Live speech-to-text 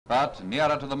but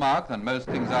nearer to the mark than most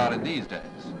things are in these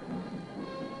days.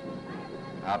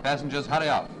 Our passengers hurry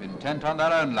off, intent on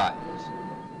their own lives.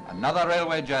 Another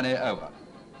railway journey over.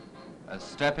 A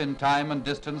step in time and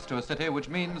distance to a city which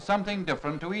means something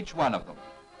different to each one of them.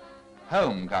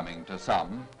 Homecoming to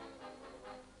some.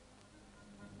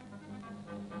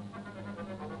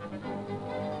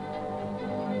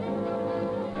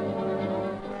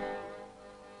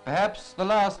 Perhaps the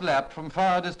last lap from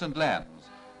far distant lands,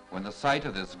 when the sight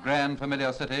of this grand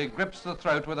familiar city grips the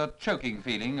throat with a choking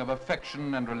feeling of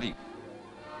affection and relief.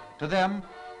 To them,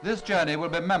 this journey will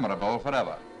be memorable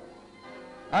forever.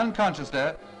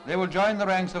 Unconsciously, they will join the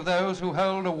ranks of those who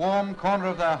hold a warm corner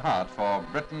of their heart for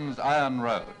Britain's Iron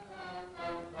Road.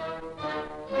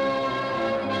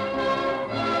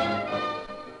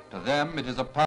 To them, it is a